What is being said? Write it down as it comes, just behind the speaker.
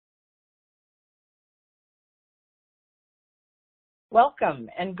Welcome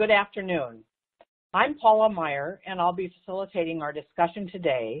and good afternoon. I'm Paula Meyer, and I'll be facilitating our discussion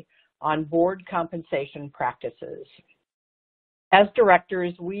today on board compensation practices. As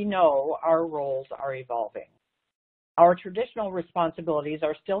directors, we know our roles are evolving. Our traditional responsibilities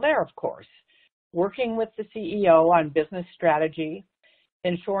are still there, of course, working with the CEO on business strategy,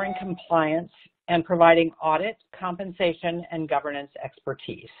 ensuring compliance, and providing audit, compensation, and governance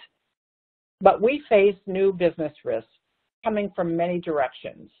expertise. But we face new business risks coming from many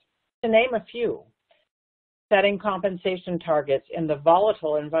directions. To name a few, setting compensation targets in the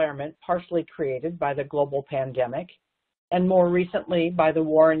volatile environment partially created by the global pandemic, and more recently by the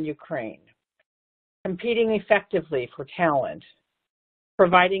war in Ukraine, competing effectively for talent,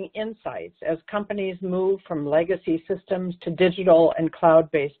 providing insights as companies move from legacy systems to digital and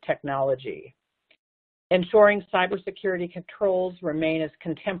cloud-based technology, ensuring cybersecurity controls remain as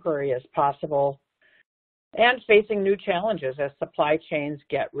contemporary as possible, and facing new challenges as supply chains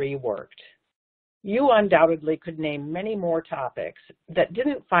get reworked. You undoubtedly could name many more topics that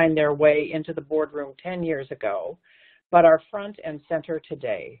didn't find their way into the boardroom 10 years ago, but are front and center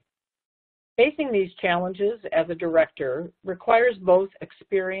today. Facing these challenges as a director requires both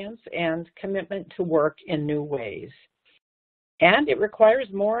experience and commitment to work in new ways. And it requires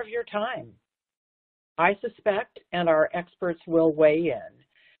more of your time. I suspect, and our experts will weigh in,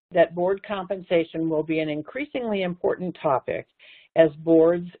 that board compensation will be an increasingly important topic as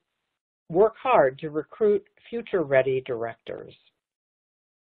boards work hard to recruit future-ready directors.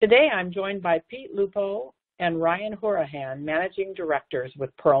 Today, I'm joined by Pete Lupo and Ryan Horahan, Managing Directors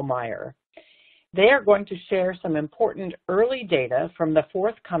with Pearl Meyer. They are going to share some important early data from the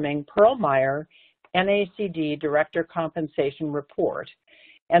forthcoming Pearl Meyer NACD Director Compensation Report,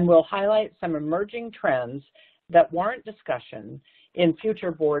 and will highlight some emerging trends that warrant discussion in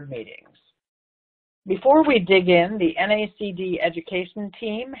future board meetings. Before we dig in, the NACD education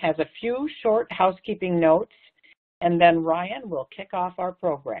team has a few short housekeeping notes, and then Ryan will kick off our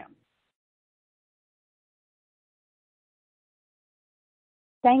program.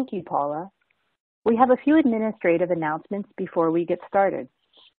 Thank you, Paula. We have a few administrative announcements before we get started.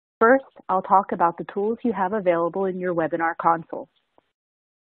 First, I'll talk about the tools you have available in your webinar console.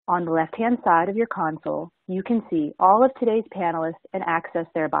 On the left-hand side of your console, you can see all of today's panelists and access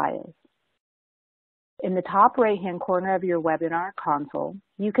their bios. In the top right-hand corner of your webinar console,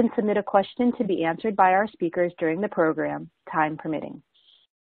 you can submit a question to be answered by our speakers during the program, time permitting.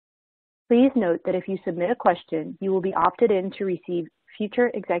 Please note that if you submit a question, you will be opted in to receive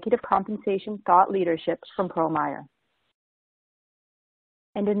future executive compensation thought leadership from Pearl Meyer.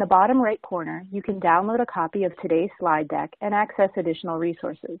 And in the bottom right corner, you can download a copy of today's slide deck and access additional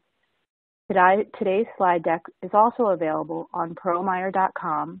resources. Today's slide deck is also available on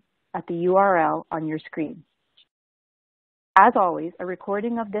pearlmeyer.com at the URL on your screen. As always, a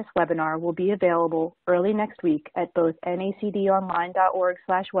recording of this webinar will be available early next week at both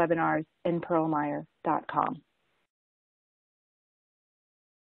nacdonline.org/webinars and pearlmeyer.com.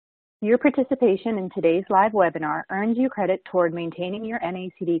 Your participation in today's live webinar earns you credit toward maintaining your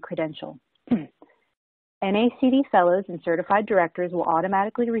NACD credential. NACD fellows and certified directors will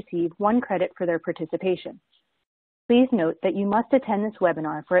automatically receive 1 credit for their participation. Please note that you must attend this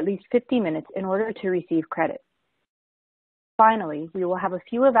webinar for at least 50 minutes in order to receive credit. Finally, we will have a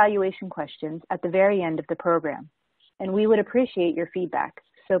few evaluation questions at the very end of the program, and we would appreciate your feedback,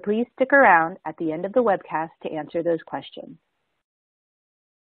 so please stick around at the end of the webcast to answer those questions.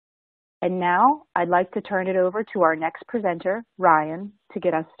 And now, I'd like to turn it over to our next presenter, Ryan, to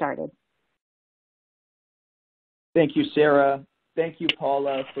get us started. Thank you, Sarah. Thank you,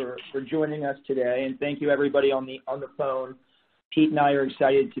 Paula, for joining us today, and thank you, everybody on the phone. Pete and I are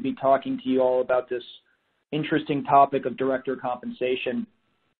excited to be talking to you all about this interesting topic of director compensation.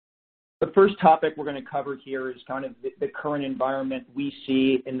 The first topic we're going to cover here is kind of the current environment we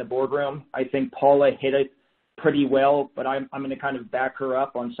see in the boardroom. I think Paula hit it pretty well, but I'm going to kind of back her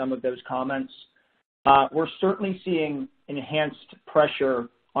up on some of those comments. We're certainly seeing enhanced pressure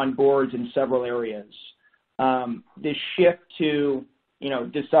on boards in several areas. This shift to,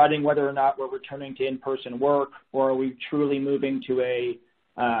 deciding whether or not we're returning to in-person work, or are we truly moving to a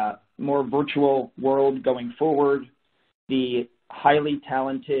more virtual world going forward, the highly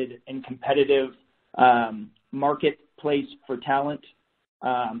talented and competitive marketplace for talent,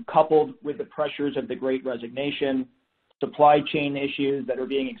 coupled with the pressures of the Great Resignation, supply chain issues that are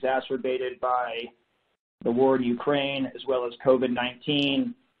being exacerbated by the war in Ukraine, as well as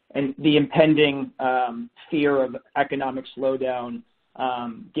COVID-19, and the impending fear of economic slowdown,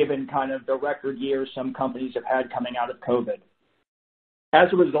 given kind of the record years some companies have had coming out of COVID. As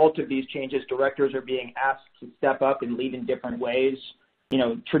a result of these changes, directors are being asked to step up and lead in different ways.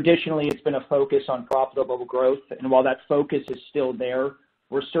 Traditionally, it's been a focus on profitable growth, and while that focus is still there,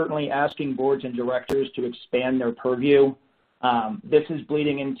 we're certainly asking boards and directors to expand their purview. This is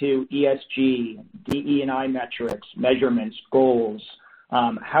bleeding into ESG, DE&I metrics, measurements, goals.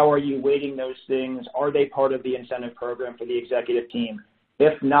 How are you weighting those things? Are they part of the incentive program for the executive team?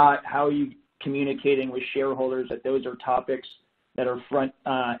 If not, how are you communicating with shareholders that those are topics that are front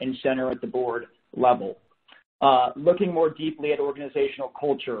and center at the board level? Looking more deeply at organizational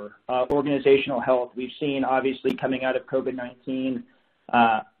culture, organizational health, we've seen obviously coming out of COVID-19,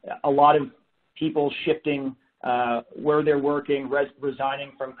 a lot of people shifting where they're working,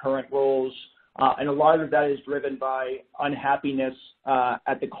 resigning from current roles, and a lot of that is driven by unhappiness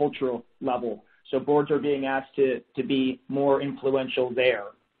at the cultural level. So boards are being asked to be more influential there.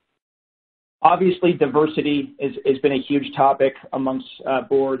 Obviously, diversity has been a huge topic amongst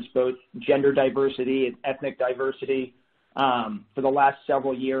boards, both gender diversity and ethnic diversity. For the last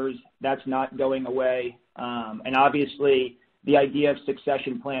several years, that's not going away. And obviously, the idea of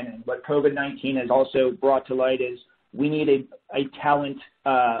succession planning. What COVID-19 has also brought to light is we need a talented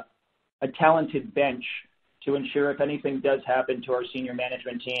bench to ensure if anything does happen to our senior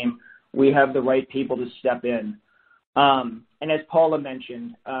management team, we have the right people to step in. And as Paula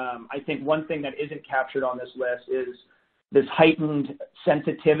mentioned, I think one thing that isn't captured on this list is this heightened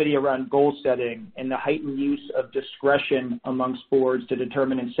sensitivity around goal setting and the heightened use of discretion amongst boards to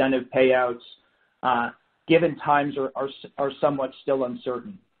determine incentive payouts, given times are somewhat still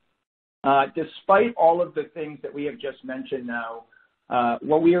uncertain. Despite all of the things that we have just mentioned now,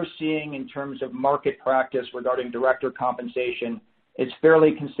 what we are seeing in terms of market practice regarding director compensation is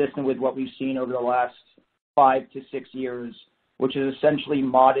fairly consistent with what we've seen over the last 5 to 6 years, which is essentially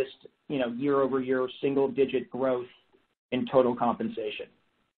modest, year-over-year single-digit growth in total compensation.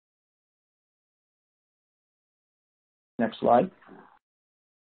 Next slide.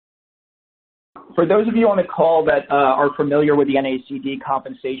 For those of you on the call that are familiar with the NACD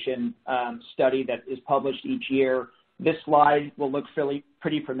compensation study that is published each year, this slide will look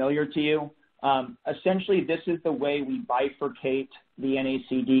pretty familiar to you. Essentially, this is the way we bifurcate the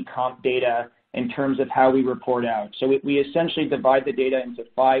NACD comp data in terms of how we report out. So we essentially divide the data into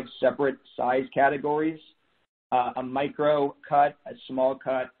 5 separate size categories: a micro cut, a small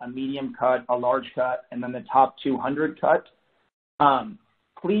cut, a medium cut, a large cut, and then the top 200 cut.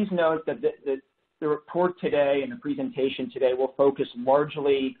 Please note that the report today and the presentation today will focus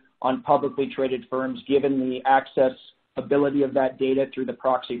largely on publicly traded firms, given the accessibility of that data through the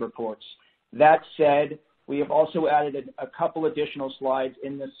proxy reports. That said, we have also added a couple additional slides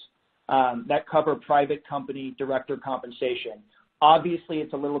in this that cover private company director compensation. Obviously,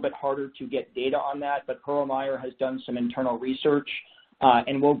 it's a little bit harder to get data on that, but Pearl Meyer has done some internal research,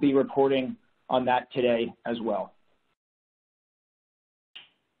 and we'll be reporting on that today as well.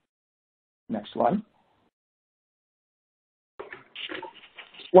 Next slide.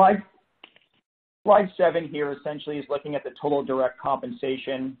 Slide 7 here essentially is looking at the total direct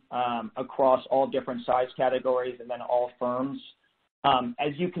compensation across all different size categories and then all firms.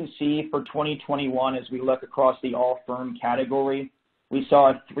 As you can see, for 2021, as we look across the all firm category, we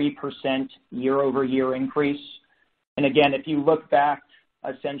saw a 3% year-over-year increase. And again, if you look back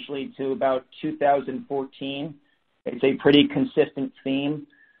essentially to about 2014, it's a pretty consistent theme.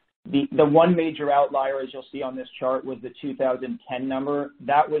 The one major outlier, as you'll see on this chart, was the 2010 number.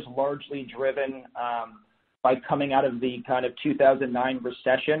 That was largely driven by coming out of the kind of 2009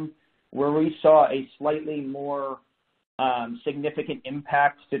 recession, where we saw a slightly more significant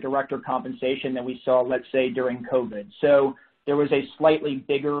impact to director compensation than we saw, let's say, during COVID. So there was a slightly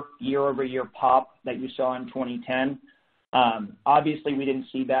bigger year-over-year pop that you saw in 2010. Obviously, we didn't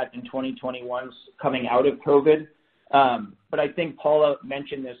see that in 2021 coming out of COVID. But I think Paula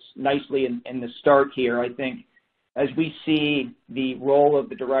mentioned this nicely in the start here. I think as we see the role of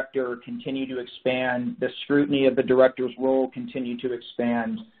the director continue to expand, the scrutiny of the director's role continue to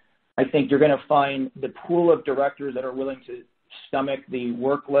expand, I think you're going to find the pool of directors that are willing to stomach the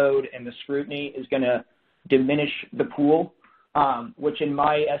workload and the scrutiny is going to diminish the pool, which in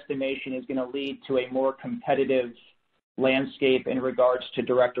my estimation is going to lead to a more competitive landscape in regards to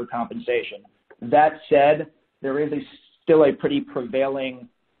director compensation. That said, there is still a pretty prevailing,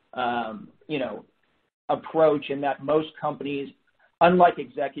 approach in that most companies, unlike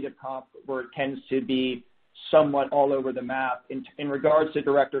executive comp, where it tends to be somewhat all over the map, in regards to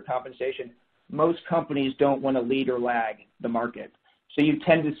director compensation, most companies don't want to lead or lag the market. So you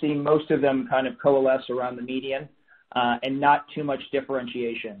tend to see most of them kind of coalesce around the median and not too much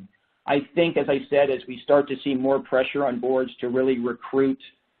differentiation. I think, as I said, as we start to see more pressure on boards to really recruit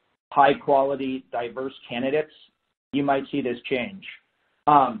high-quality, diverse candidates, you might see this change.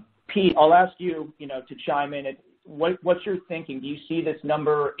 Pete, I'll ask you, to chime in. What's your thinking? Do you see this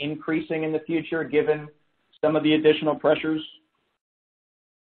number increasing in the future, given some of the additional pressures?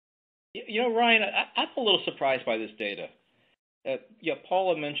 Ryan, I'm a little surprised by this data.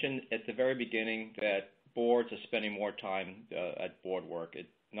 Paula mentioned at the very beginning that boards are spending more time at board work.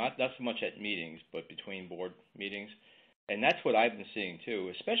 Not so much at meetings, but between board meetings. And that's what I've been seeing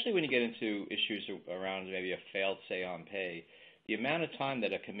too, especially when you get into issues around maybe a failed say on pay. The amount of time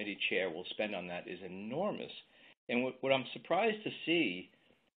that a committee chair will spend on that is enormous. And what I'm surprised to see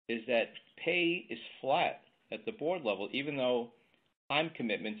is that pay is flat at the board level, even though time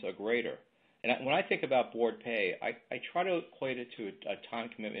commitments are greater. And when I think about board pay, I try to equate it to a time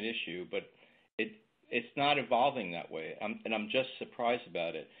commitment issue, but it's not evolving that way. I'm just surprised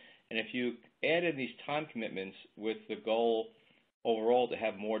about it. And if you add in these time commitments with the goal overall to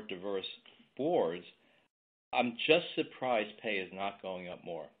have more diverse boards, I'm just surprised pay is not going up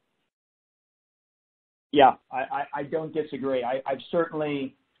more. Yeah, I don't disagree. I've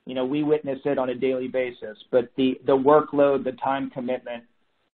certainly, we witness it on a daily basis, but the workload, the time commitment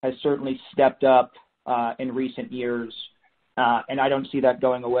has certainly stepped up in recent years, and I don't see that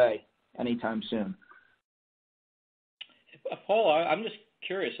going away anytime soon. Paul, I'm just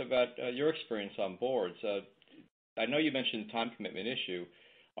curious about your experience on boards. I know you mentioned the time commitment issue.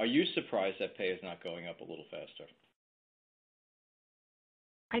 Are you surprised that pay is not going up a little faster?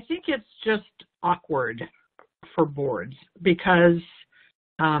 I think it's just awkward for boards because,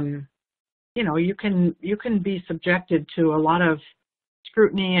 you can be subjected to a lot of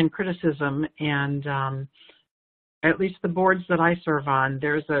scrutiny and criticism, and at least the boards that I serve on,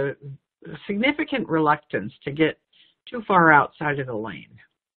 there's a significant reluctance to get too far outside of the lane.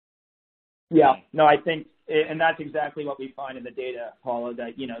 Yeah, no, I think, and that's exactly what we find in the data, Paula,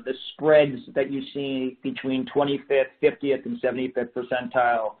 that, the spreads that you see between 25th, 50th, and 75th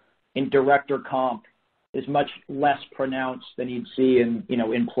percentile in director comp is much less pronounced than you'd see in,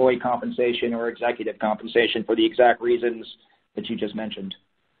 employee compensation or executive compensation for the exact reasons that you just mentioned.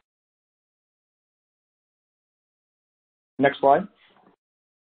 Next slide.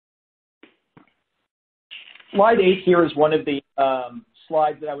 Slide 8 here is one of the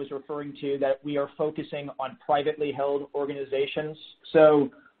slides that I was referring to, that we are focusing on privately held organizations.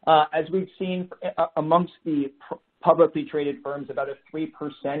 So as we've seen amongst the publicly traded firms, about a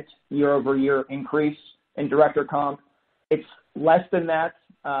 3% year-over-year increase in director comp. It's less than that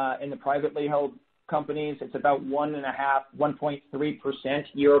in the privately held companies. It's about 1.3%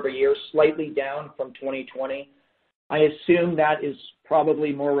 year-over-year, slightly down from 2020. I assume that is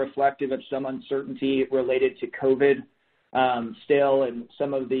probably more reflective of some uncertainty related to COVID still, and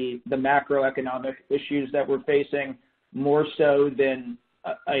some of the macroeconomic issues that we're facing, more so than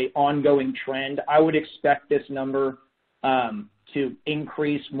an ongoing trend. I would expect this number to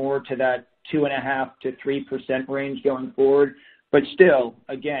increase more to that 2.5% to 3% range going forward, but still,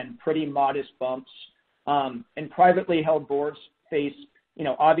 again, pretty modest bumps. And privately held boards face,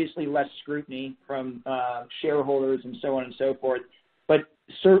 obviously less scrutiny from shareholders and so on and so forth, but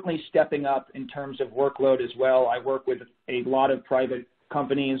certainly stepping up in terms of workload as well. I work with a lot of private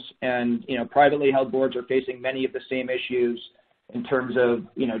companies, and, privately held boards are facing many of the same issues in terms of,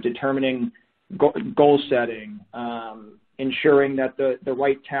 determining goal setting, ensuring that the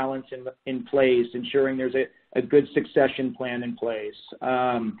right talent's in place, ensuring there's a good succession plan in place.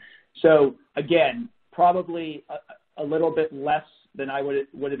 So again, probably a little bit less than I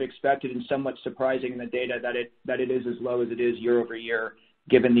would have expected, and somewhat surprising in the data that it is as low as it is year over year,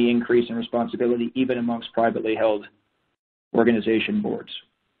 given the increase in responsibility even amongst privately held organization boards.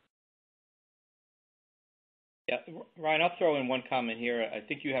 Yeah, Ryan, I'll throw in one comment here. I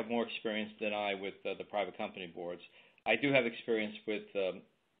think you have more experience than I with the private company boards. I do have experience with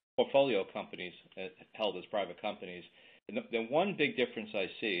portfolio companies held as private companies. And the one big difference I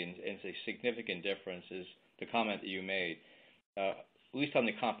see, and it's a significant difference, is the comment that you made. At least on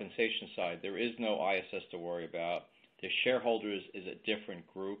the compensation side, there is no ISS to worry about. The shareholders is a different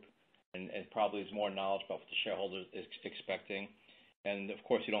group, and probably is more knowledge about what the shareholders is expecting. And of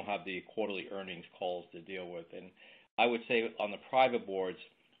course, you don't have the quarterly earnings calls to deal with. And I would say on the private boards,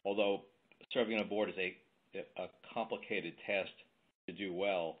 although serving on a board is a complicated task to do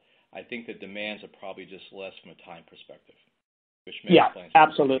well, I think the demands are probably just less from a time perspective. Which may explain something.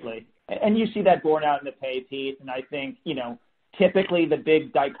 Absolutely. And you see that borne out in the pay, Pete. And I think, typically the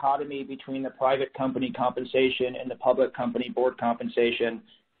big dichotomy between the private company compensation and the public company board compensation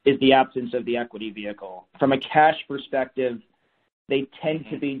is the absence of the equity vehicle. From a cash perspective, they tend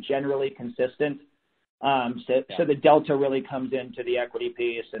to be generally consistent. So the delta really comes into the equity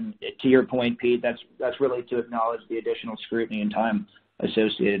piece, and to your point, Pete, that's really to acknowledge the additional scrutiny and time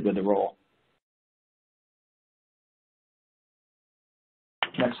associated with the role.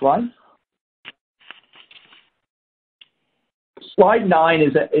 Next slide. Slide 9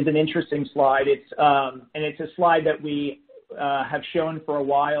 is an interesting slide. It's a slide that we have shown for a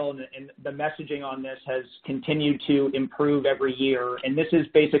while, and the messaging on this has continued to improve every year. And this is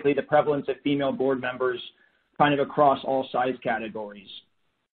basically the prevalence of female board members kind of across all size categories.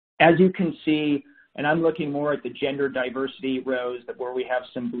 As you can see, and I'm looking more at the gender diversity rows where we have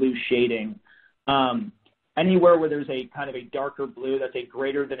some blue shading, anywhere where there's a kind of a darker blue, that's a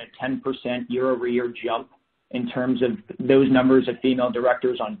greater than a 10% year-over-year jump in terms of those numbers of female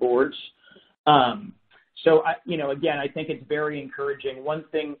directors on boards. So, again, I think it's very encouraging. One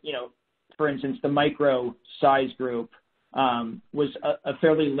thing, for instance, the micro size group was a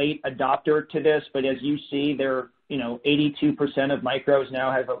fairly late adopter to this, but as you see, 82% of micros now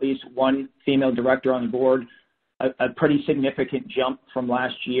have at least one female director on the board, a pretty significant jump from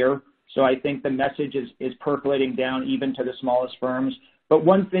last year. So I think the message is percolating down even to the smallest firms. But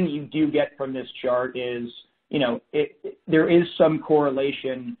one thing you do get from this chart is, there is some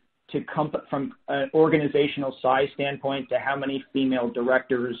correlation from an organizational size standpoint to how many female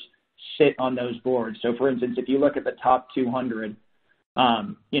directors sit on those boards. So, for instance, if you look at the top 200,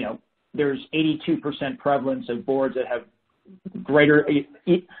 there's 82% prevalence of boards that have greater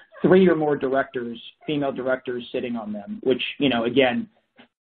 3 or more directors, female directors sitting on them, which, again,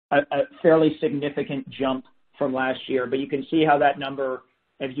 a fairly significant jump from last year. But you can see how that number,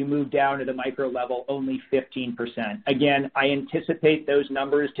 as you move down to the micro level, only 15%. Again, I anticipate those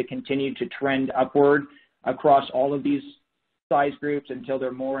numbers to continue to trend upward across all of these size groups until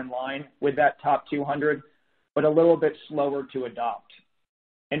they're more in line with that top 200, but a little bit slower to adopt.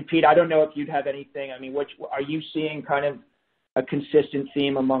 And Pete, I don't know if you'd have anything. I mean, are you seeing kind of a consistent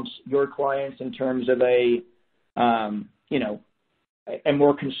theme amongst your clients in terms of a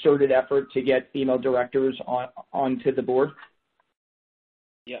more concerted effort to get female directors onto the board?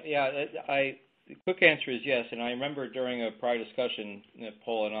 Yeah. The quick answer is yes. And I remember during a prior discussion,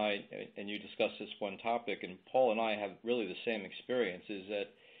 Paul and I, and you discussed this one topic, and Paul and I have really the same experience, is that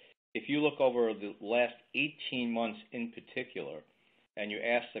if you look over the last 18 months in particular, and you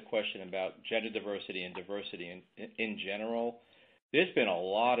ask the question about gender diversity and diversity in general, there's been a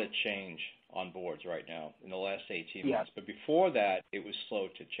lot of change on boards right now in the last 18 months. But before that, it was slow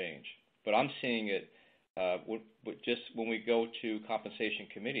to change. But I'm seeing it just when we go to compensation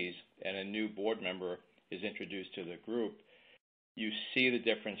committees and a new board member is introduced to the group, you see the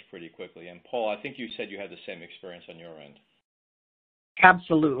difference pretty quickly. And Paul, I think you said you had the same experience on your end.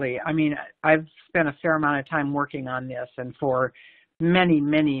 Absolutely. I mean, I've spent a fair amount of time working on this, and for many,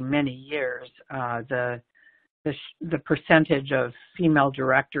 many, many years, the percentage of female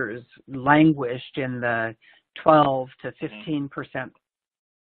directors languished in the 12 to 15%,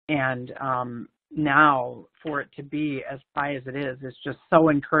 and now for it to be as high as it is just so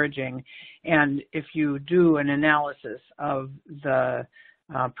encouraging. And if you do an analysis of the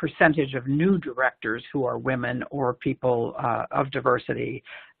percentage of new directors who are women or people of diversity,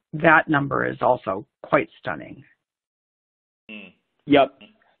 that number is also quite stunning. Yep,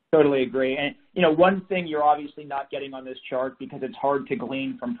 totally agree. And, one thing you're obviously not getting on this chart because it's hard to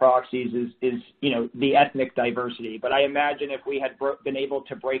glean from proxies is the ethnic diversity. But I imagine if we had been able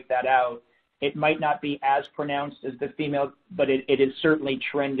to break that out, it might not be as pronounced as the female, but it is certainly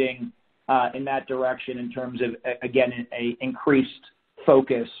trending in that direction in terms of, again, a increased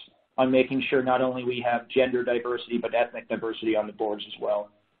focus on making sure not only we have gender diversity, but ethnic diversity on the boards as well.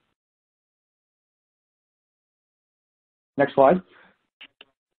 Next slide.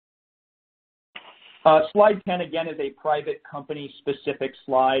 Slide 10, again, is a private company specific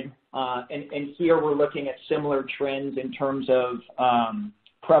slide. And here we're looking at similar trends in terms of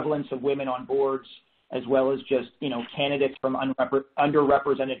prevalence of women on boards, as well as just, candidates from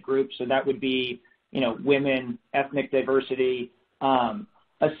underrepresented groups. So that would be, women, ethnic diversity.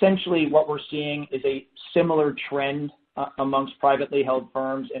 Essentially what we're seeing is a similar trend amongst privately held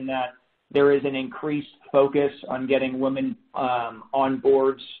firms in that there is an increased focus on getting women on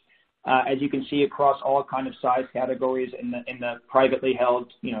boards, as you can see across all kind of size categories in the privately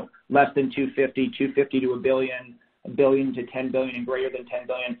held, less than 250 to $1 billion, $1 billion to $10 billion, and greater than $10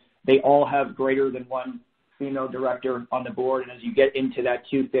 billion. They all have greater than one female director on the board, and as you get into that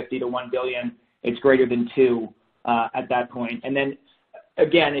 250 to $1 billion, it's greater than 2 at that point. And then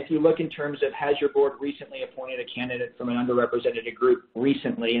again, if you look in terms of has your board recently appointed a candidate from an underrepresented group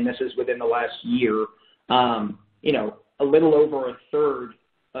recently, and this is within the last year, a little over a third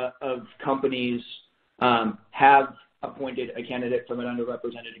of companies have appointed a candidate from an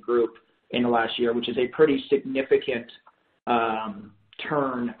underrepresented group in the last year, which is a pretty significant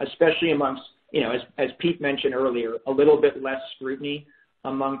turn, especially amongst, as Pete mentioned earlier, a little bit less scrutiny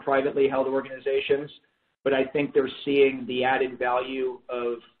among privately held organizations. But I think they're seeing the added value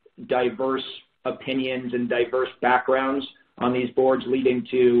of diverse opinions and diverse backgrounds on these boards, leading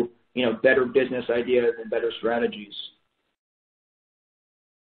to better business ideas and better strategies.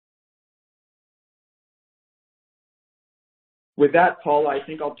 With that, Paula, I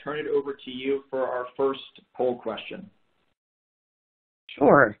think I'll turn it over to you for our first poll question.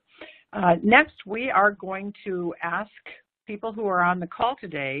 Sure. Next, we are going to ask people who are on the call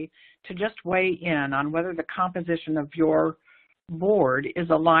today to just weigh in on whether the composition of your board is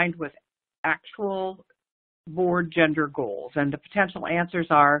aligned with actual board gender goals. And the potential answers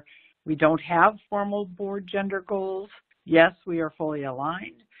are: we don't have formal board gender goals. Yes, we are fully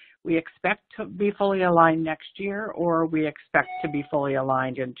aligned. We expect to be fully aligned next year, or we expect to be fully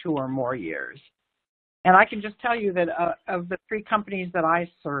aligned in 2 or more years. And I can just tell you that of the 3 companies that I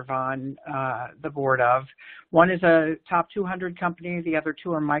serve on the board of, one is a top 200 company, the other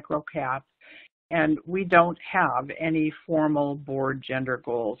 2 are micro cap, and we don't have any formal board gender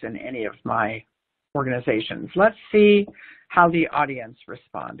goals in any of my organizations. Let's see how the audience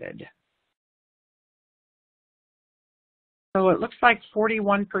responded. So it looks like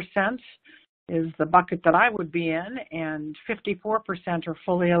 41% is the bucket that I would be in, and 54% are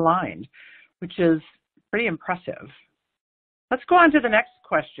fully aligned, which is pretty impressive. Let's go on to the next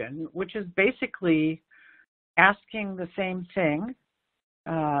question, which is basically asking the same thing,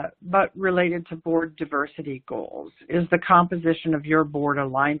 but related to board diversity goals. Is the composition of your board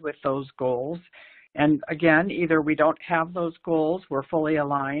aligned with those goals? And again, either we don't have those goals, we're fully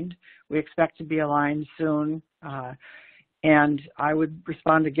aligned, we expect to be aligned soon, and I would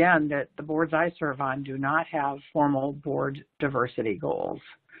respond again that the boards I serve on do not have formal board diversity goals.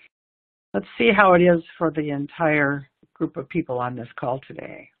 Let's see how it is for the entire group of people on this call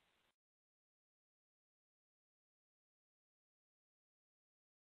today.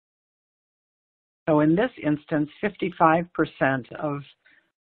 So in this instance, 55%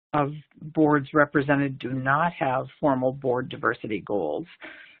 of boards represented do not have formal board diversity goals,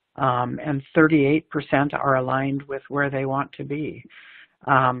 and 38% are aligned with where they want to be.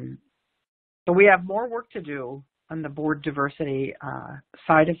 So we have more work to do on the board diversity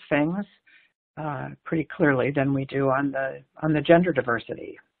side of things, pretty clearly, than we do on the gender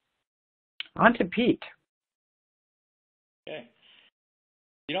diversity. On to Pete. Okay.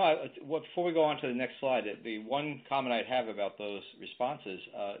 Before we go on to the next slide, the one comment I'd have about those responses,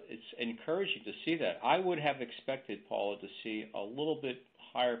 it's encouraging to see that. I would have expected, Paula, to see a little bit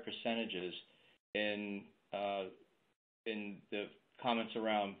higher percentages in the comments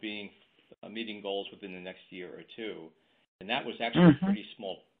around meeting goals within the next year or 2, and that was actually a pretty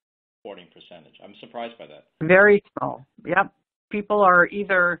small supporting percentage. I'm surprised by that. Very small. Yep. People are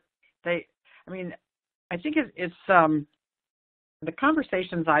either I think it's the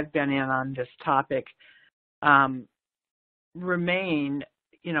conversations I've been in on this topic remain,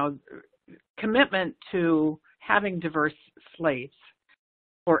 commitment to having diverse slates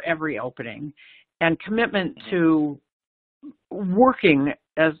for every opening, and commitment to working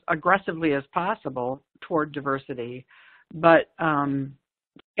as aggressively as possible toward diversity, but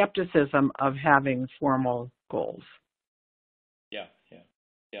skepticism of having formal goals.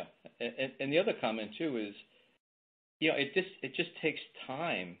 Yeah. And the other comment too is, it just takes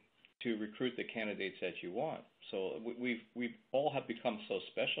time to recruit the candidates that you want. So we've all have become so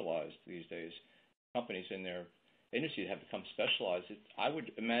specialized these days. Companies in their industry have become specialized. I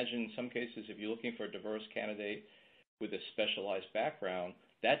would imagine in some cases, if you're looking for a diverse candidate with a specialized background,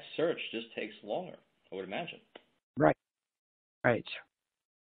 that search just takes longer, I would imagine. Right.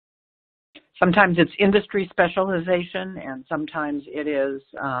 Sometimes it's industry specialization, and sometimes it is,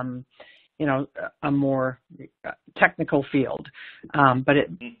 a more technical field. But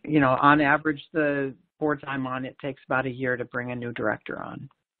on average, the boards I'm on, it takes about a year to bring a new director on.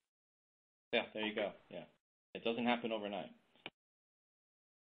 Yeah, there you go. Yeah, it doesn't happen overnight.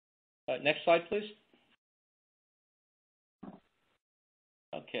 Next slide, please.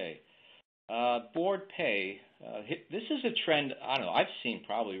 Okay. Board pay. This is a trend, I don't know, I've seen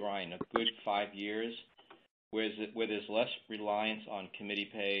probably, Ryan, a good 5 years where there's less reliance on committee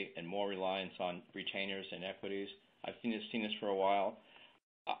pay and more reliance on retainers and equities. I've seen this for a while.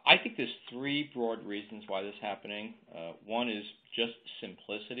 I think there's 3 broad reasons why this is happening. One is just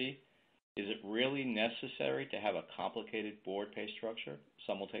simplicity. Is it really necessary to have a complicated board pay structure?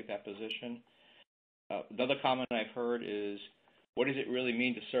 Some will take that position. Another comment I've heard is, what does it really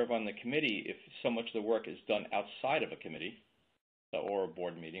mean to serve on the committee if so much of the work is done outside of a committee or a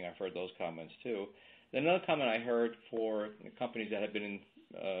board meeting? I've heard those comments too. Then another comment I heard for companies that have been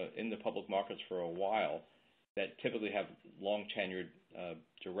in the public markets for a while, that typically have long-tenured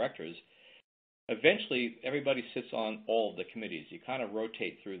directors, eventually everybody sits on all of the committees. You kind of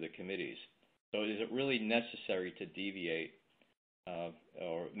rotate through the committees. So is it really necessary to deviate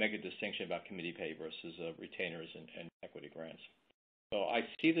or make a distinction about committee pay versus retainers and equity grants? So I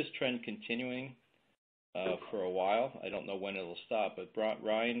see this trend continuing for a while. I don't know when it'll stop, but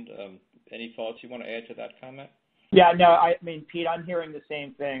Ryan, any thoughts you want to add to that comment? Yeah, no, I mean, Pete, I'm hearing the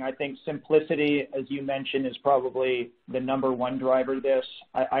same thing. I think simplicity, as you mentioned, is probably the number one driver to this.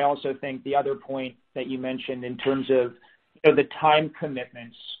 I also think the other point that you mentioned in terms of the time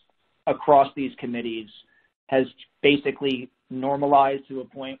commitments across these committees has basically normalized to a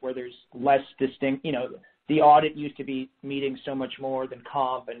point where there's less distinct, the audit used to be meeting so much more than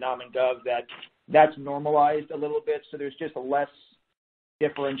comp and nom and gov, that's normalized a little bit. So there's just a less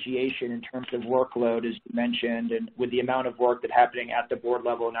differentiation in terms of workload, as you mentioned, and with the amount of work that's happening at the board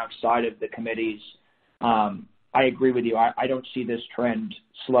level and outside of the committees. I agree with you. I don't see this trend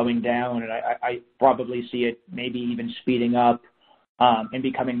slowing down, and I probably see it maybe even speeding up and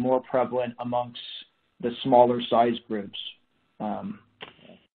becoming more prevalent amongst the smaller size groups.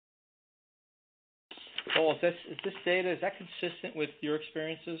 Paul, is this data, is that consistent with your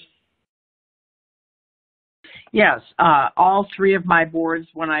experiences? Yes, all three of my boards,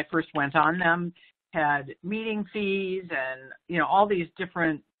 when I first went on them, had meeting fees and all these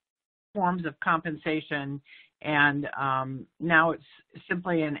different forms of compensation, and now it's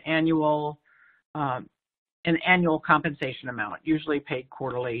simply an annual compensation amount, usually paid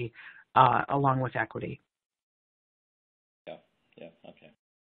quarterly, along with equity. Yeah, okay.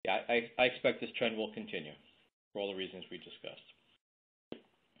 Yeah, I expect this trend will continue for all the reasons we discussed.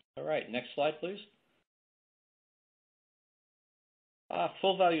 All right, next slide, please.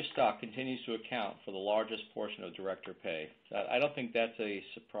 Full value stock continues to account for the largest portion of director pay. I don't think that's a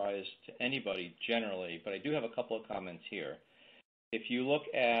surprise to anybody generally, but I do have a couple of comments here. If you look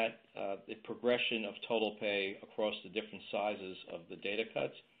at the progression of total pay across the different sizes of the data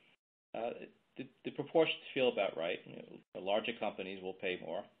cuts, the proportions feel about right. The larger companies will pay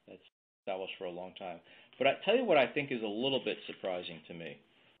more. That's established for a long time. But I tell you what I think is a little bit surprising to me,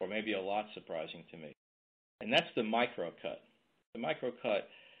 or maybe a lot surprising to me, and that's the micro cut. The micro cut,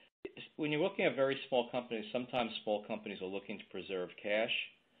 when you're looking at very small companies, sometimes small companies are looking to preserve cash,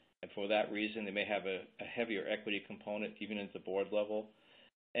 and for that reason they may have a heavier equity component even at the board level.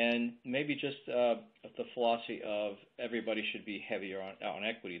 And maybe just the philosophy of everybody should be heavier on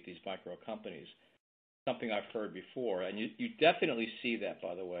equity at these micro companies, something I've heard before. And you definitely see that,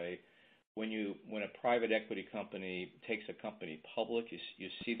 by the way, when a private equity company takes a company public, you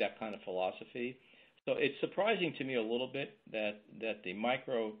see that kind of philosophy. So it's surprising to me a little bit that the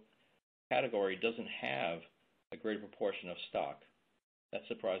micro category doesn't have a greater proportion of stock. That's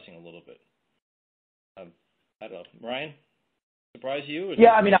surprising a little bit. I don't know. Ryan, surprise you?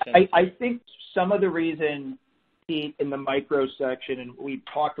 Yeah, I mean, I think some of the reason, Pete, in the micro section, and we've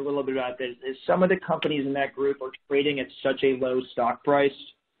talked a little bit about this, is some of the companies in that group are trading at such a low stock price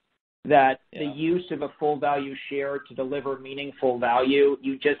that the use of a full value share to deliver meaningful value,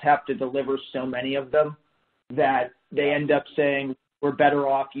 you just have to deliver so many of them that they end up saying we're better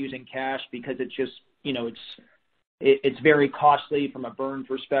off using cash because it's just, it's very costly from a burn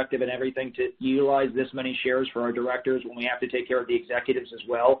perspective and everything to utilize this many shares for our directors when we have to take care of the executives as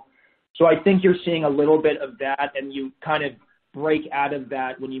well. So I think you're seeing a little bit of that, and you kind of break out of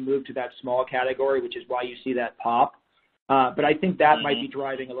that when you move to that small category, which is why you see that pop. But I think that might be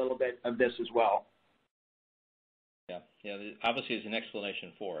driving a little bit of this as well. Yeah. Obviously, there's an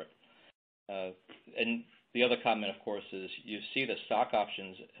explanation for it. And the other comment, of course, is you see the stock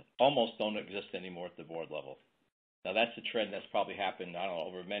options almost don't exist anymore at the board level. Now, that's a trend that's probably happened, I don't know,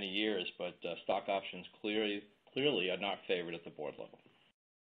 over many years, but stock options clearly are not favored at the board level.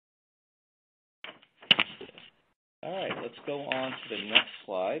 All right, let's go on to the next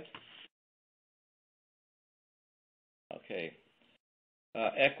slide. Okay.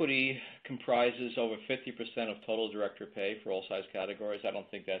 Equity comprises over 50% of total director pay for all size categories. I don't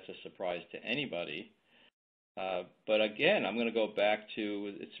think that's a surprise to anybody. But again, I'm going to go back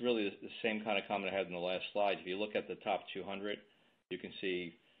to, it's really the same kind of comment I had in the last slide. If you look at the top 200, you can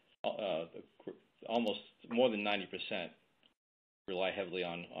see almost more than 90% rely heavily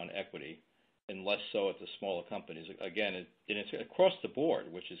on equity, and less so at the smaller companies. Again, it's across the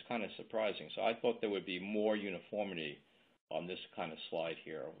board, which is kind of surprising. So I thought there would be more uniformity on this kind of slide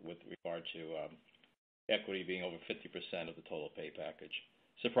here with regard to equity being over 50% of the total pay package.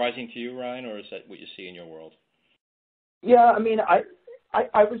 Surprising to you, Ryan, or is that what you see in your world? Yeah, I mean,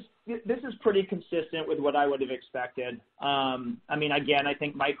 this is pretty consistent with what I would have expected. I mean, again, I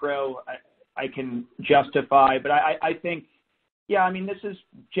think micro I can justify, but I think, yeah, I mean, this is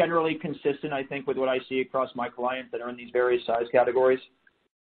generally consistent, I think, with what I see across my clients that are in these various size categories.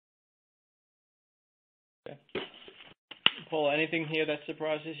 Okay. Paul, anything here that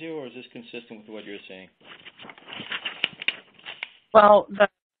surprises you, or is this consistent with what you're seeing? Well,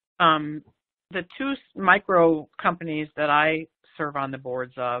 the two micro companies that I serve on the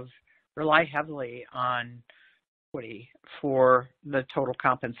boards of rely heavily on equity for the total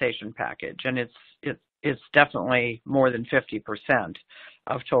compensation package, and it's definitely more than 50%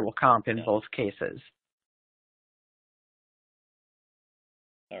 of total comp in both cases.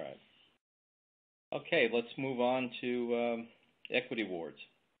 All right. Okay, let's move on to equity awards.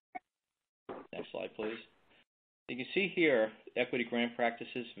 Next slide, please. You can see here equity grant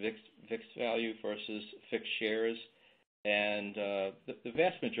practices, fixed value versus fixed shares, and the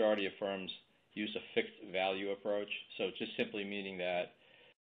vast majority of firms use a fixed value approach. So just simply meaning that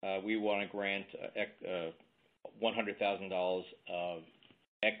we want to grant $100,000 of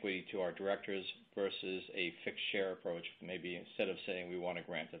equity to our directors versus a fixed share approach. Maybe instead of saying we want to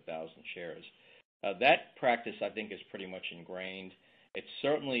grant 1,000 shares. That practice, I think, is pretty much ingrained. It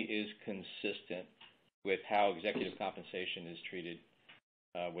certainly is consistent with how executive compensation is treated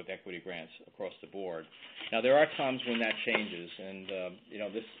with equity grants across the board. Now, there are times when that changes, and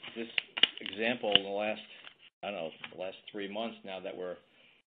this example in the last 3 months now that we're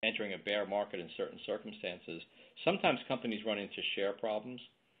entering a bear market in certain circumstances, sometimes companies run into share problems,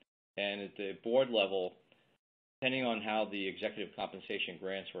 and at the board level, depending on how the executive compensation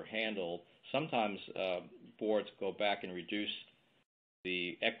grants were handled, sometimes boards go back and reduce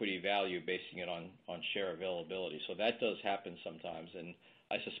the equity value, basing it on share availability. So that does happen sometimes, and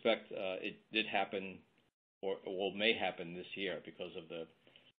I suspect it did happen or may happen this year because of the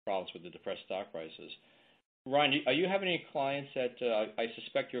problems with the depressed stock prices. Ryan, are you having any clients that, I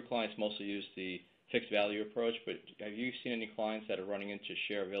suspect your clients mostly use the fixed value approach, but have you seen any clients that are running into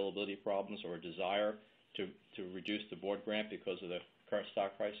share availability problems or a desire to reduce the board grant because of the current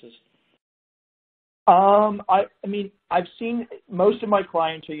stock prices? I mean, I've seen most of my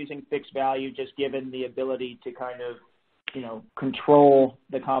clients are using fixed value, just given the ability to kind of, control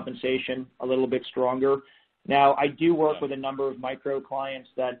the compensation a little bit stronger. Now, I do work with a number of micro clients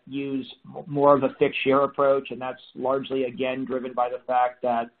that use more of a fixed share approach, and that's largely, again, driven by the fact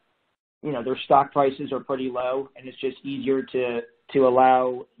that, their stock prices are pretty low, and it's just easier to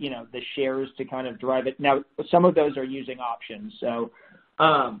allow, the shares to kind of drive it. Now, some of those are using options, so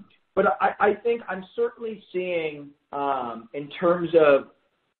but I think I'm certainly seeing, in terms of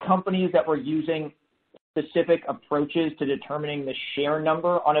companies that were using specific approaches to determining the share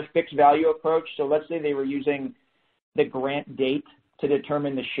number on a fixed value approach. So let's say they were using the grant date to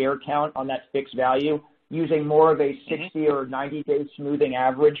determine the share count on that fixed value, using more of a 60 or 90-day smoothing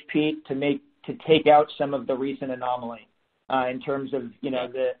average, Pete, to take out some of the recent anomaly in terms of,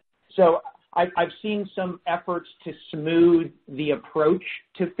 so I've seen some efforts to smooth the approach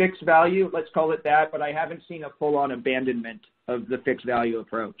to fixed value, let's call it that, but I haven't seen a full-on abandonment of the fixed value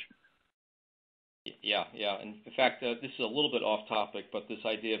approach. Yeah. And in fact, this is a little bit off topic, but this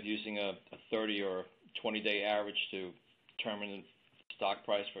idea of using a 30 or 20-day average to determine the stock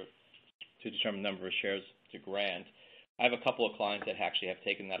price to determine the number of shares to grant, I have a couple of clients that actually have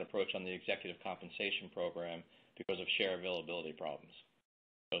taken that approach on the executive compensation program because of share availability problems.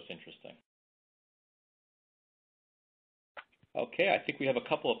 So it's interesting. Okay, I think we have a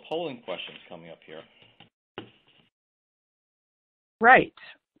couple of polling questions coming up here. Right.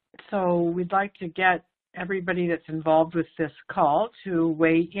 So we'd like to get everybody that's involved with this call to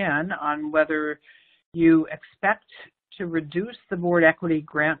weigh in on whether you expect to reduce the board equity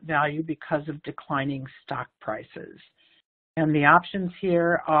grant value because of declining stock prices. And the options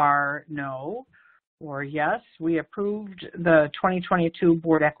here are no or yes. We approved the 2022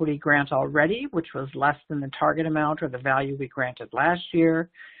 board equity grant already, which was less than the target amount or the value we granted last year.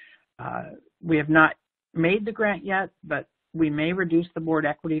 We have not made the grant yet, but we may reduce the board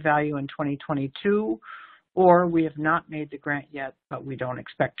equity value in 2022, or we have not made the grant yet, but we don't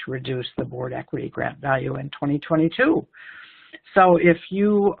expect to reduce the board equity grant value in 2022. So if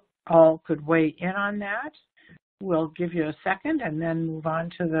you all could weigh in on that, we'll give you a second and then move on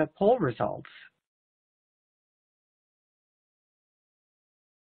to the poll results.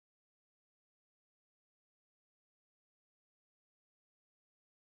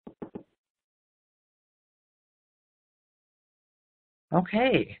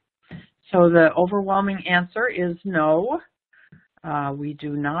 Okay, So the overwhelming answer is no. We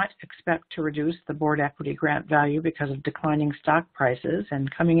do not expect to reduce the board equity grant value because of declining stock prices. And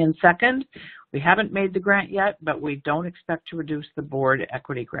coming in second, we haven't made the grant yet, but we don't expect to reduce the board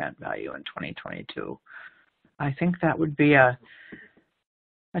equity grant value in 2022. I think that would be a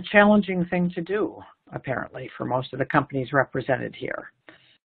challenging thing to do, apparently, for most of the companies represented here.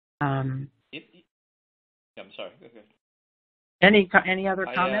 I'm sorry. Okay. Any other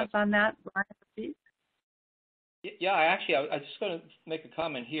comments on that, Brian? Yeah, I was just going to make a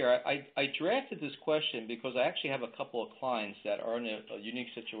comment here. I drafted this question because I actually have a couple of clients that are in a unique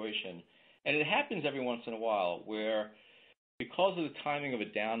situation. And it happens every once in a while where, because of the timing of a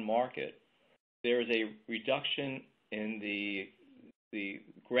down market, there is a reduction in the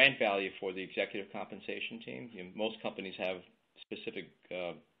grant value for the executive compensation team. Most companies have specific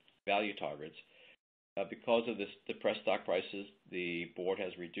value targets. Because of this depressed stock prices, the board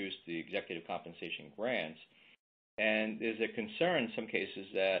has reduced the executive compensation grants. And there's a concern in some cases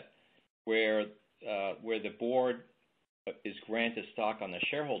that where the board is granted stock on the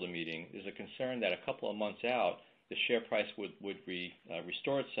shareholder meeting, there's a concern that a couple of months out, the share price would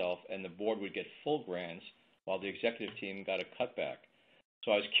restore itself and the board would get full grants while the executive team got a cutback.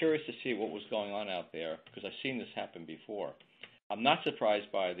 So I was curious to see what was going on out there because I've seen this happen before. I'm not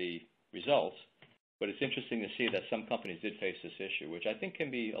surprised by the results, but it's interesting to see that some companies did face this issue, which I think can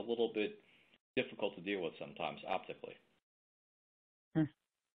be a little bit difficult to deal with sometimes optically.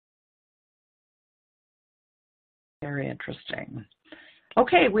 Very interesting.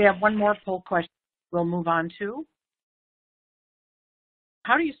 Okay, we have one more poll question we'll move on to.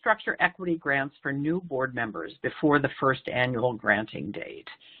 How do you structure equity grants for new board members before the first annual granting date?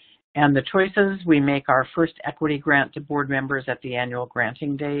 And the choices: we make our first equity grant to board members at the annual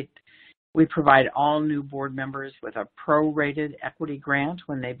granting date. We provide all new board members with a prorated equity grant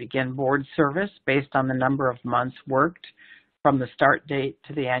when they begin board service based on the number of months worked from the start date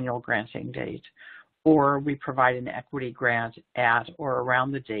to the annual granting date. Or we provide an equity grant at or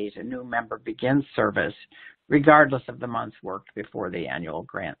around the date a new member begins service, regardless of the months worked before the annual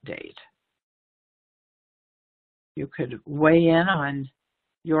grant date. You could weigh in on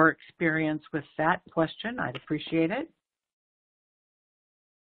your experience with that question. I'd appreciate it.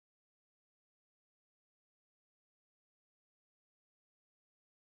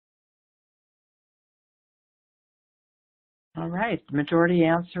 All right, the majority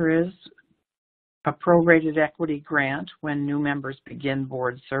answer is a prorated equity grant when new members begin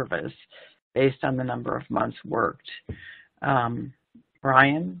board service based on the number of months worked.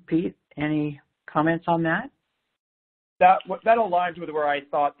 Brian, Pete, any comments on that? That aligns with where I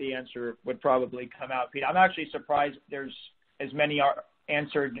thought the answer would probably come out, Pete. I'm actually surprised there's as many are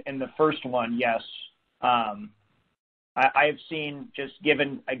answered in the first one, yes. I've seen, just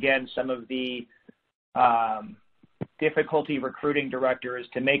given, again, some of the difficulty recruiting directors,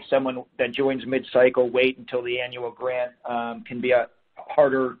 to make someone that joins mid-cycle wait until the annual grant can be a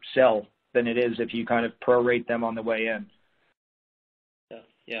harder sell than it is if you kind of prorate them on the way in.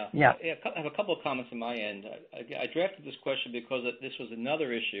 Yeah. I have a couple of comments on my end. I drafted this question because this was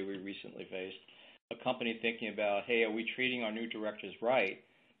another issue we recently faced. A company thinking about, hey, are we treating our new directors right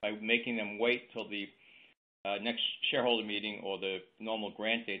by making them wait till the next shareholder meeting or the normal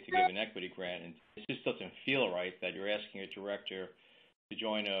grant date to give an equity grant? And it just doesn't feel right that you're asking a director to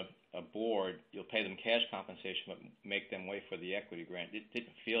join a board, you'll pay them cash compensation, but make them wait for the equity grant. It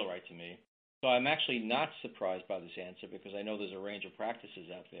didn't feel right to me. So I'm actually not surprised by this answer because I know there's a range of practices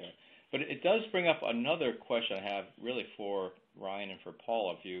out there. But it does bring up another question I have really for Ryan and for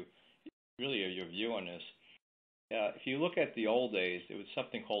Paula, your view on this. If you look at the old days, there was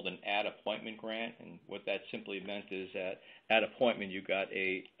something called an ad-appointment grant, and what that simply meant is that at appointment you got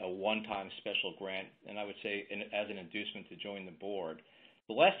a one-time special grant, and I would say as an inducement to join the board.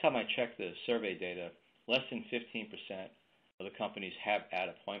 The last time I checked the survey data, less than 15% of the companies have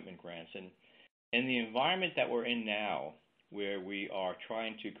ad-appointment grants. And in the environment that we're in now, where we are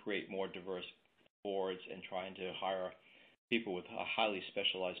trying to create more diverse boards and trying to hire people with highly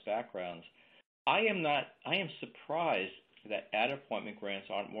specialized backgrounds, I am surprised that ad-appointment grants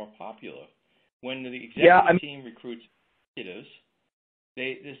aren't more popular. When the executive team recruits executives,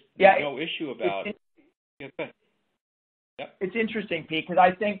 there's no issue about it. It's interesting, Pete, because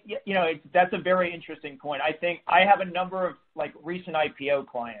I think, that's a very interesting point. I think I have a number of recent IPO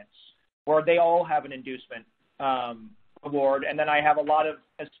clients where they all have an inducement award, and then I have a lot of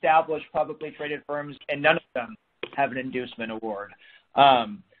established publicly traded firms, and none of them have an inducement award.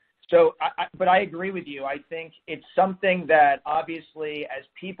 But I agree with you. I think it's something that obviously as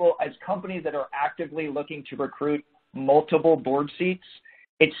companies that are actively looking to recruit multiple board seats,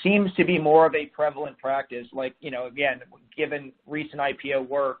 it seems to be more of a prevalent practice. Like, again, given recent IPO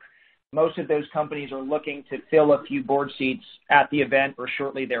work, most of those companies are looking to fill a few board seats at the event or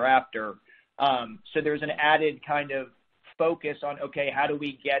shortly thereafter. So there's an added kind of focus on, okay, how do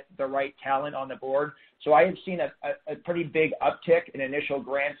we get the right talent on the board? So I have seen a pretty big uptick in initial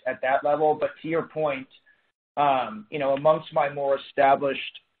grants at that level. But to your point, amongst my more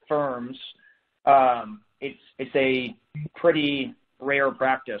established firms, it's a pretty rare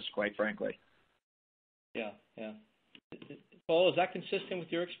practice, quite frankly. Yeah. Paul, is that consistent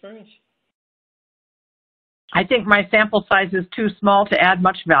with your experience? I think my sample size is too small to add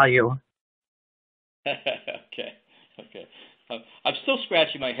much value. Okay. I'm still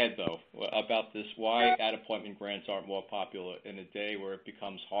scratching my head, though, about this, why at-appointment grants aren't more popular in a day where it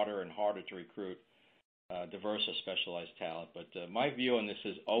becomes harder and harder to recruit diverse or specialized talent. But my view on this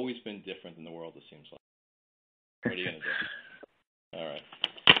has always been different in the world, it seems like. What are you going to do? All right.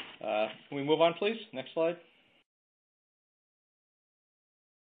 Can we move on, please? Next slide.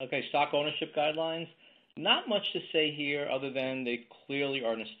 Okay, stock ownership guidelines. Not much to say here other than they clearly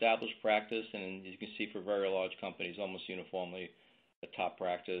are an established practice, and you can see for very large companies, almost uniformly a top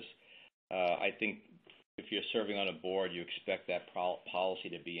practice. I think if you're serving on a board, you expect that policy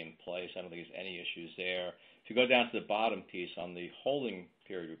to be in place. I don't think there's any issues there. If you go down to the bottom piece on the holding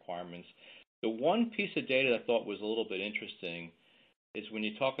period requirements, the one piece of data I thought was a little bit interesting is when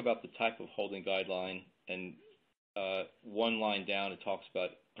you talk about the type of holding guideline, and one line down it talks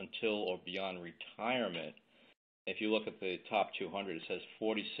about until or beyond retirement. If you look at the top 200, it says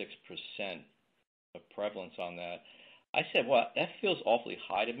 46% of prevalence on that. I said, well, that feels awfully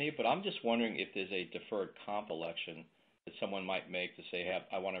high to me, but I'm just wondering if there's a deferred comp election that someone might make to say, hey,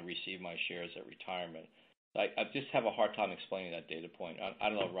 I want to receive my shares at retirement. I just have a hard time explaining that data point. I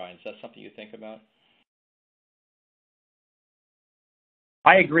don't know, Ryan, is that something you think about?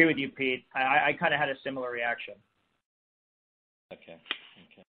 I agree with you, Pete. I kind of had a similar reaction. Okay.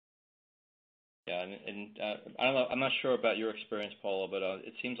 Yeah, and I don't know. I'm not sure about your experience, Paula, but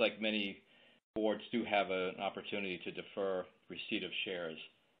it seems like many boards do have an opportunity to defer receipt of shares.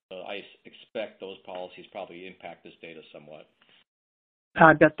 So I expect those policies probably impact this data somewhat.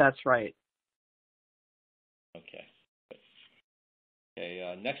 I bet that's right. Okay.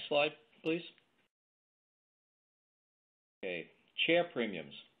 Next slide, please. Okay, chair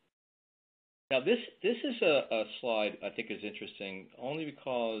premiums. Now this is a slide I think is interesting only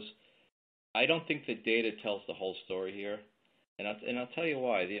because I don't think the data tells the whole story here, and I'll tell you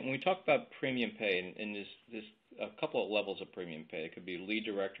why. When we talk about premium pay, and there's a couple of levels of premium pay. It could be lead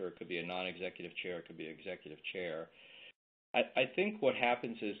director, it could be a non-executive chair, it could be executive chair. I think what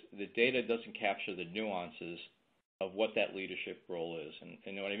happens is the data doesn't capture the nuances of what that leadership role is,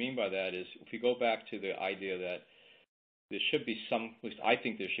 and what I mean by that is if you go back to the idea that there should be some, at least I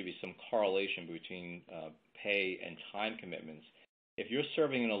think there should be some correlation between pay and time commitments. If you're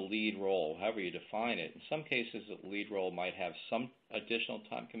serving in a lead role, however you define it, in some cases the lead role might have some additional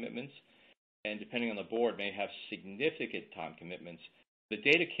time commitments, and depending on the board may have significant time commitments. The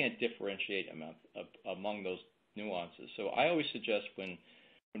data can't differentiate among those nuances. So I always suggest when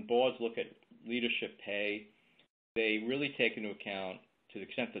boards look at leadership pay, they really take into account, to the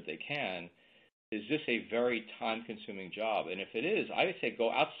extent that they can, is this a very time-consuming job? And if it is, I would say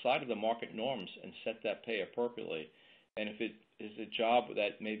go outside of the market norms and set that pay appropriately. And if it is a job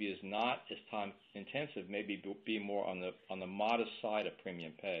that maybe is not as time-intensive, maybe be more on the modest side of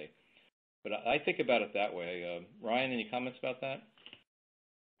premium pay. But I think about it that way. Ryan, any comments about that?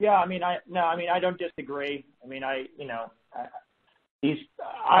 Yeah, I don't disagree. I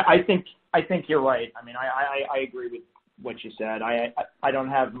think you're right. I agree with what you said. I don't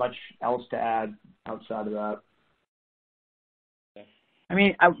have much else to add outside of that.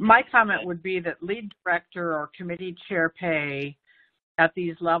 My comment would be that lead director or committee chair pay at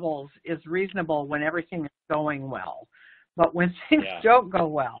these levels is reasonable when everything is going well. But when things don't go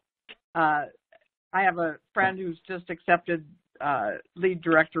well, I have a friend who's just accepted lead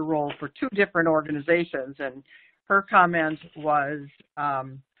director role for 2 different organizations, and her comment was,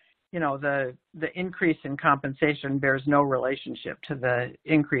 the increase in compensation bears no relationship to the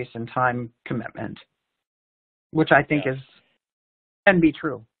increase in time commitment, which I think can be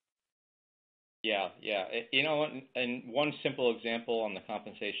true. Yeah. And one simple example on the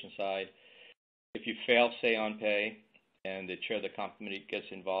compensation side, if you fail, say, on pay, and the chair of the comp committee gets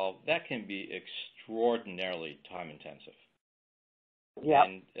involved, that can be extraordinarily time intensive. Yeah.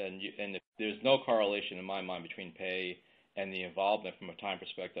 And there's no correlation in my mind between pay and the involvement from a time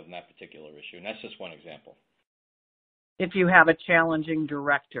perspective in that particular issue. And that's just one example. If you have a challenging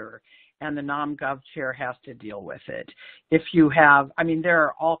director and the NomGov chair has to deal with it. If you have, I mean, there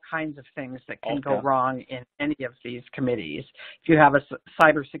are all kinds of things that can go wrong in any of these committees. If you have a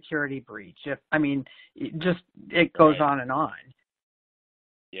cybersecurity breach, it goes on and on.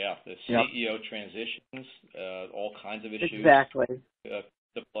 Yeah, the CEO transitions, all kinds of issues. Exactly.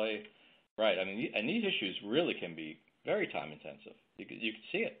 To play. Right. I mean, and these issues really can be very time intensive. You can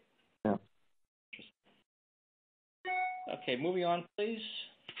see it. Yeah. Okay, moving on, please.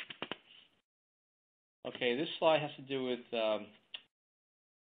 Okay, this slide has to do with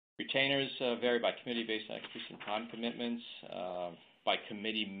retainers vary by committee based on expertise and time commitments, by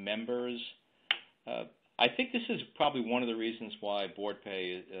committee members. I think this is probably one of the reasons why boards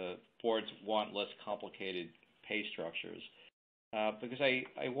want less complicated pay structures. Because I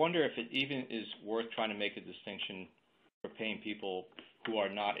wonder if it even is worth trying to make a distinction for paying people who are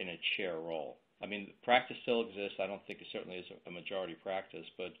not in a chair role. I mean, practice still exists. I don't think it certainly is a majority practice,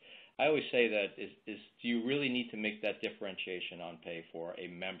 but I always say that do you really need to make that differentiation on pay for a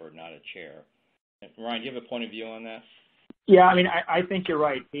member, not a chair? Ryan, do you have a point of view on that? Yeah, I mean, I think you're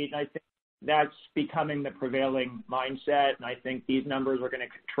right, Pete. I think that's becoming the prevailing mindset, and I think these numbers are going to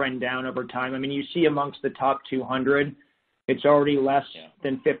trend down over time. I mean, you see amongst the top 200, it's already less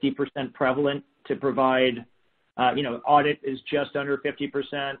than 50% prevalent to provide, audit is just under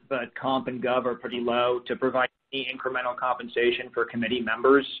 50%, but comp and gov are pretty low to provide any incremental compensation for committee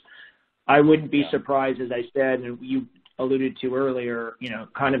members. I wouldn't be surprised, as I said, and you alluded to earlier,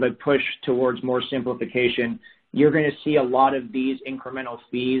 kind of a push towards more simplification. You're going to see a lot of these incremental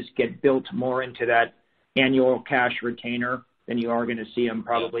fees get built more into that annual cash retainer than you are going to see them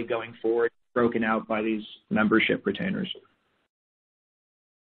probably going forward, broken out by these membership retainers.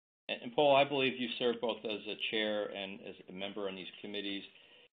 And Paul, I believe you serve both as a chair and as a member on these committees.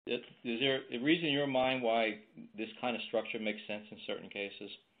 Is there a reason in your mind why this kind of structure makes sense in certain cases?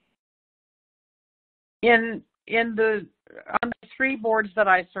 On the 3 boards that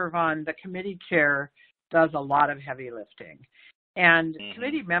I serve on, the committee chair does a lot of heavy lifting, and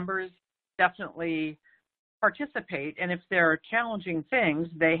committee members definitely participate. And if there are challenging things,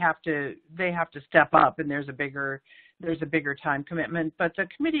 they have to step up, and there's a bigger time commitment. But the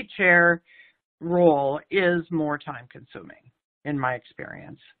committee chair role is more time consuming, in my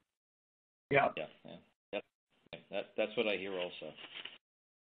experience. Yeah. That's what I hear also.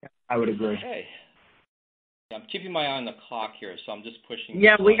 I would agree. Okay. I'm keeping my eye on the clock here, so I'm just pushing.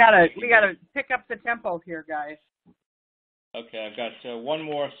 Yeah, we gotta pick up the tempo here, guys. Okay, I've got one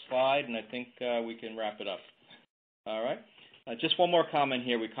more slide, and I think we can wrap it up. All right. Just one more comment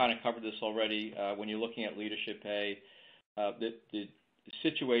here. We kind of covered this already. When you're looking at leadership pay, the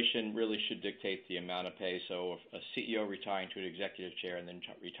situation really should dictate the amount of pay. So if a CEO retiring to an executive chair and then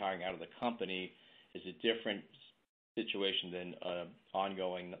retiring out of the company is a different situation than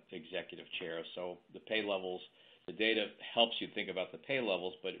ongoing executive chair. So the pay levels, the data helps you think about the pay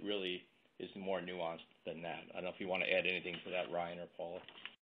levels, but it really is more nuanced than that. I don't know if you want to add anything to that, Ryan or Paula.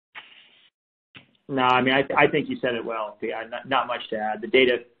 No, I mean, I think you said it well. Yeah, not much to add. The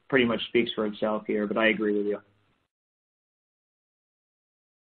data pretty much speaks for itself here, but I agree with you.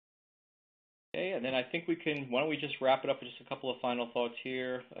 Okay, and then I think why don't we just wrap it up with just a couple of final thoughts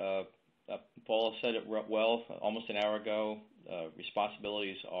here. Paula said it well almost an hour ago.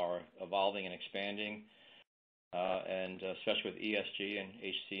 Responsibilities are evolving and expanding, and especially with ESG and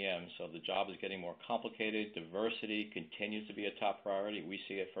HCM. So the job is getting more complicated. Diversity continues to be a top priority. We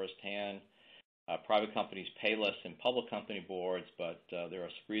see it firsthand. Private companies pay less than public company boards, but there are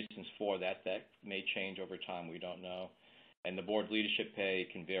reasons for that. That may change over time. We don't know. And the board leadership pay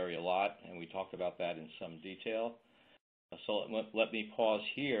can vary a lot, and we talked about that in some detail. So let me pause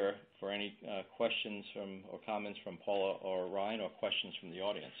here for any questions or comments from Paula or Ryan, or questions from the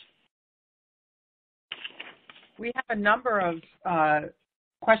audience. We have a number of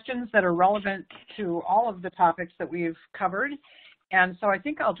questions that are relevant to all of the topics that we've covered, and so I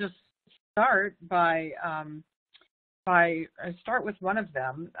think I'll just start by start with one of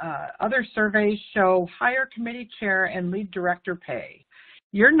them. Other surveys show higher committee chair and lead director pay.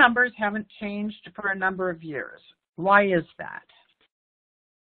 Your numbers haven't changed for a number of years. Why is that?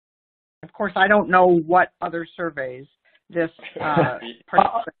 Of course, I don't know what other surveys this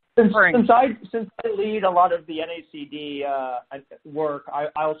since I lead a lot of the NACD work,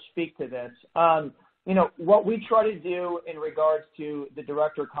 I'll speak to this. What we try to do in regards to the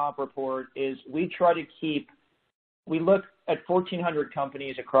director comp report is we look at 1,400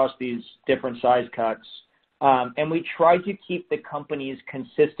 companies across these different size cuts, and we try to keep the companies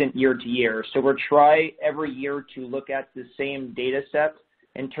consistent year to year. So we'll try every year to look at the same data set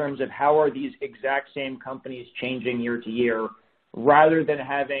in terms of how are these exact same companies changing year to year. rather than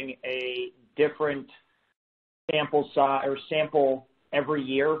having a different sample size or sample every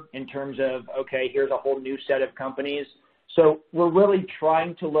year in terms of, okay, here's a whole new set of companies. So we're really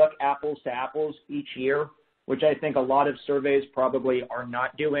trying to look apples to apples each year, which I think a lot of surveys probably are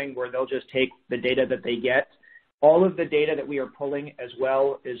not doing, where they'll just take the data that they get. All of the data that we are pulling as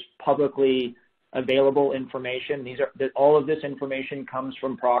well is publicly available information. All of this information comes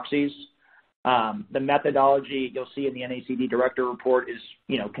from proxies. The methodology you'll see in the NACD director report is,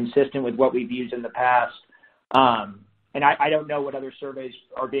 consistent with what we've used in the past. And I don't know what other surveys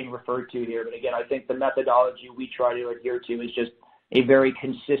are being referred to here, but again, I think the methodology we try to adhere to is just a very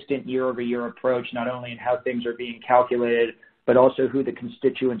consistent year-over-year approach, not only in how things are being calculated, but also who the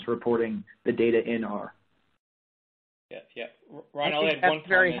constituents reporting the data in are. Yeah. Ryan, I'll add one comment.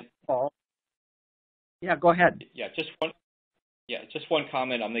 Very helpful. Yeah, go ahead. Just one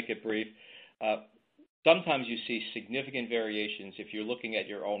comment. I'll make it brief. Sometimes you see significant variations if you're looking at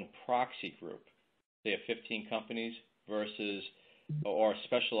your own proxy group. They have 15 companies versus, or a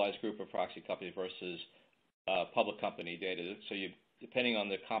specialized group of proxy companies versus public company data. So depending on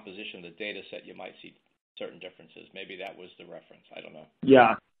the composition of the data set, you might see certain differences. Maybe that was the reference. I don't know.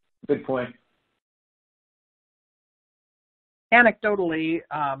 Yeah, good point. Anecdotally,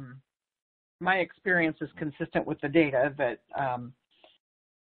 my experience is consistent with the data that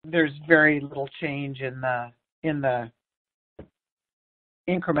there's very little change in the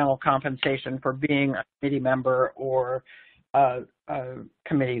incremental compensation for being a committee member or a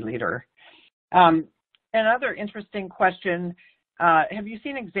committee leader. Another interesting question, have you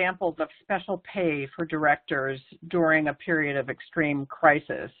seen examples of special pay for directors during a period of extreme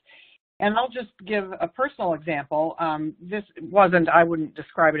crisis? And I'll just give a personal example. I wouldn't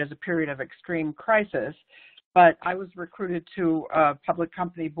describe it as a period of extreme crisis, but I was recruited to a public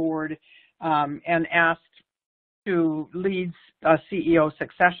company board and asked to lead a CEO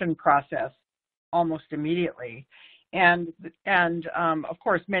succession process almost immediately. And of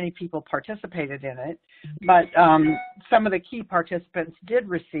course, many people participated in it, but some of the key participants did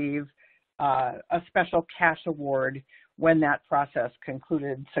receive a special cash award when that process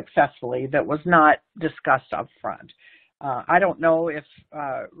concluded successfully that was not discussed up front. I don't know if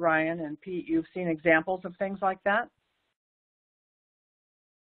Ryan and Pete, you've seen examples of things like that?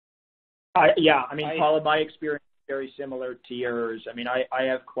 Paula, my experience is very similar to yours. I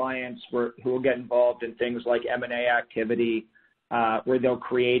have clients who will get involved in things like M&A activity, where they'll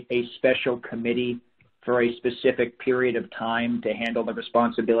create a special committee for a specific period of time to handle the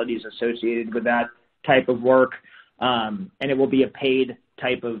responsibilities associated with that type of work. And it will be a paid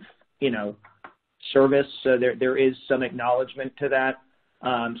type of, service. So there is some acknowledgement to that.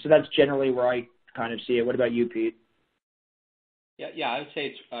 So that's generally where I kind of see it. What about you, Pete? Yeah, I would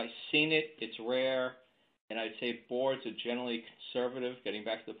say I've seen it. It's rare. And I'd say boards are generally conservative, getting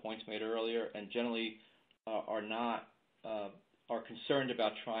back to the points made earlier, and generally are concerned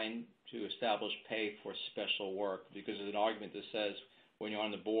about trying to establish pay for special work, because there's an argument that says when you're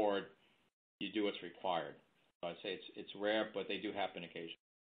on the board, you do what's required. So I'd say it's rare, but they do happen occasionally.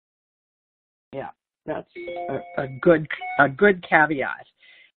 Yeah, that's a good caveat.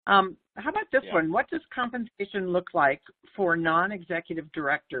 How about this one? What does compensation look like for non-executive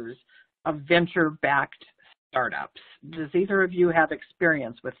directors of venture-backed startups? Does either of you have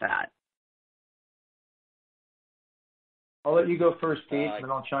experience with that? I'll let you go first, Pete, and then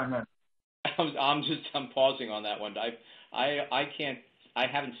I'll chime in. I'm pausing on that one. I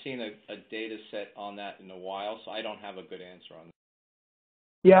haven't seen a data set on that in a while, so I don't have a good answer on that.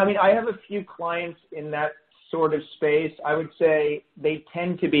 Yeah, I have a few clients in that sort of space. I would say they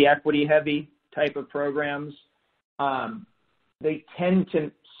tend to be equity-heavy type of programs. They tend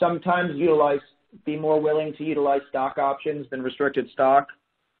to sometimes be more willing to utilize stock options than restricted stock.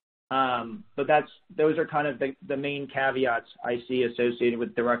 But those are kind of the main caveats I see associated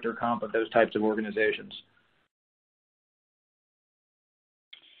with director comp of those types of organizations.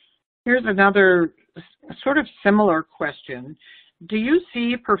 Here's another sort of similar question. Do you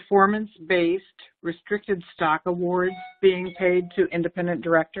see performance-based restricted stock awards being paid to independent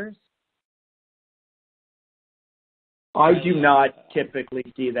directors? I do not typically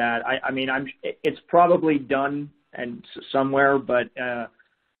see that. It's probably done and somewhere, but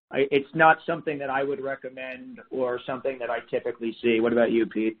it's not something that I would recommend or something that I typically see. What about you,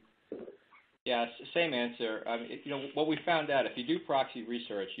 Pete? Yeah, same answer. What we found out, if you do proxy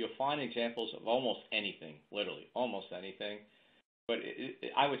research, you'll find examples of almost anything, literally almost anything. But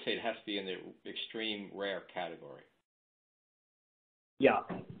I would say it has to be in the extreme rare category. Yeah.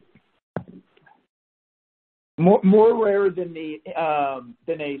 More rare than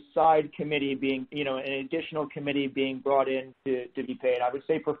a side committee being, an additional committee being brought in to be paid. I would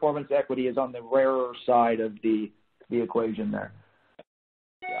say performance equity is on the rarer side of the equation there.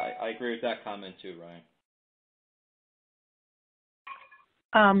 Yeah, I agree with that comment too,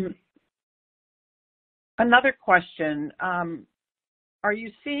 Ryan. Another question, are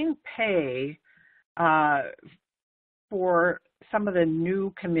you seeing pay for some of the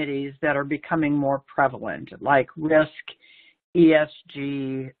new committees that are becoming more prevalent, like risk,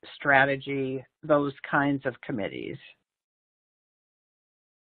 ESG, strategy, those kinds of committees?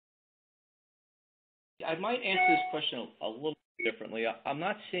 I might answer this question a little differently. I'm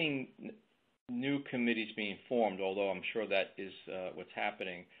not seeing new committees being formed, although I'm sure that is what's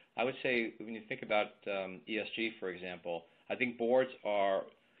happening. I would say when you think about ESG, for example, I think boards are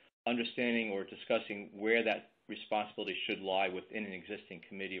understanding or discussing where that responsibility should lie within an existing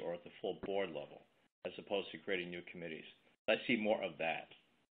committee or at the full board level, as opposed to creating new committees. I see more of that.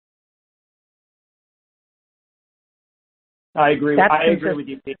 I agree with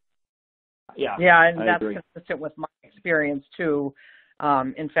you, Pete. Yeah, and that's consistent with my experience too.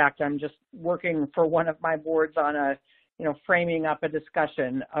 In fact, I'm just working for one of my boards on framing up a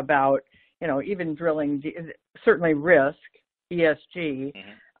discussion about, even drilling, certainly risk, ESG,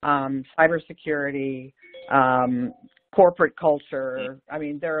 cybersecurity, corporate culture. I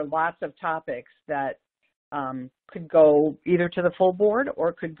mean, there are lots of topics that could go either to the full board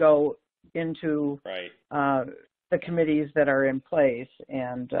or could go into the committees that are in place.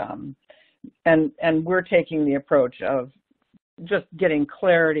 And we're taking the approach of just getting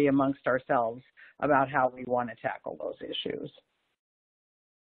clarity amongst ourselves about how we want to tackle those issues.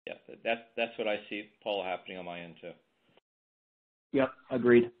 Yeah, that's what I see, Paula, happening on my end too. Yep,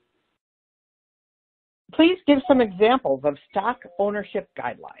 agreed. Please give some examples of stock ownership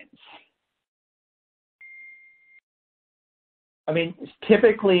guidelines. I mean,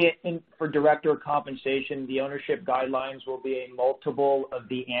 typically for director compensation, the ownership guidelines will be a multiple of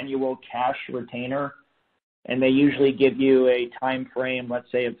the annual cash retainer, and they usually give you a time frame,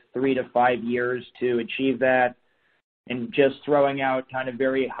 let's say, of 3 to 5 years to achieve that. And just throwing out kind of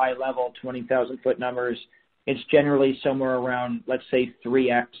very high level 20,000-foot numbers, it's generally somewhere around, let's say,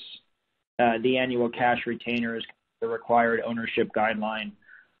 3x the annual cash retainer is the required ownership guideline.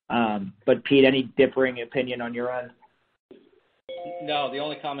 But Pete, any differing opinion on your end? No, the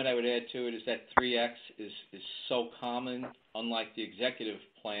only comment I would add to it is that 3x is so common, unlike the executive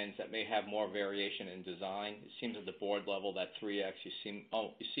plans that may have more variation in design. It seems at the board level that 3x you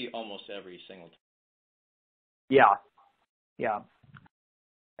see almost every single time. Yeah.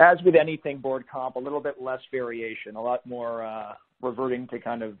 As with anything board comp, a little bit less variation, a lot more reverting to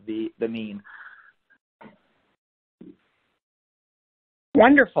kind of the mean.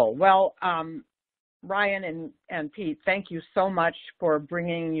 Wonderful. Well, Ryan and Pete, thank you so much for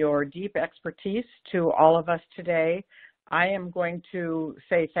bringing your deep expertise to all of us today. I am going to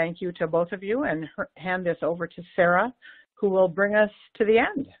say thank you to both of you and hand this over to Sarah, who will bring us to the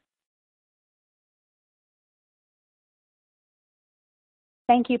end.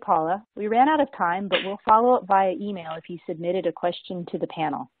 Thank you, Paula. We ran out of time, but we'll follow up via email if you submitted a question to the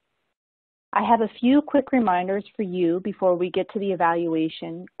panel. I have a few quick reminders for you before we get to the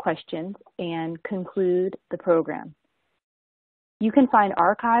evaluation questions and conclude the program. You can find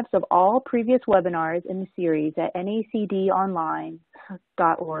archives of all previous webinars in the series at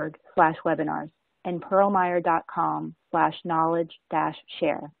nacdonline.org/webinars and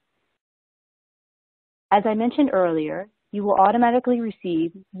perlmeyer.com/knowledge-share. As I mentioned earlier, you will automatically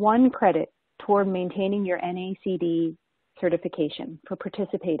receive 1 credit toward maintaining your NACD certification for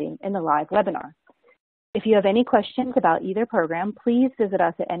participating in the live webinar. If you have any questions about either program, please visit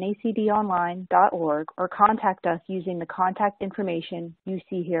us at nacdonline.org or contact us using the contact information you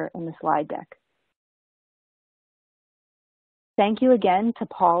see here in the slide deck. Thank you again to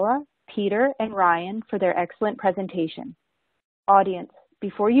Paula, Peter, and Ryan for their excellent presentation. Audience,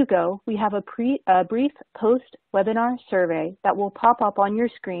 before you go, we have a brief post-webinar survey that will pop up on your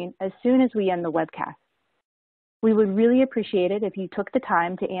screen as soon as we end the webcast. We would really appreciate it if you took the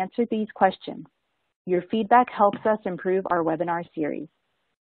time to answer these questions. Your feedback helps us improve our webinar series.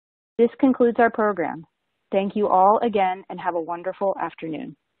 This concludes our program. Thank you all again and have a wonderful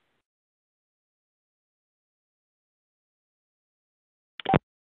afternoon.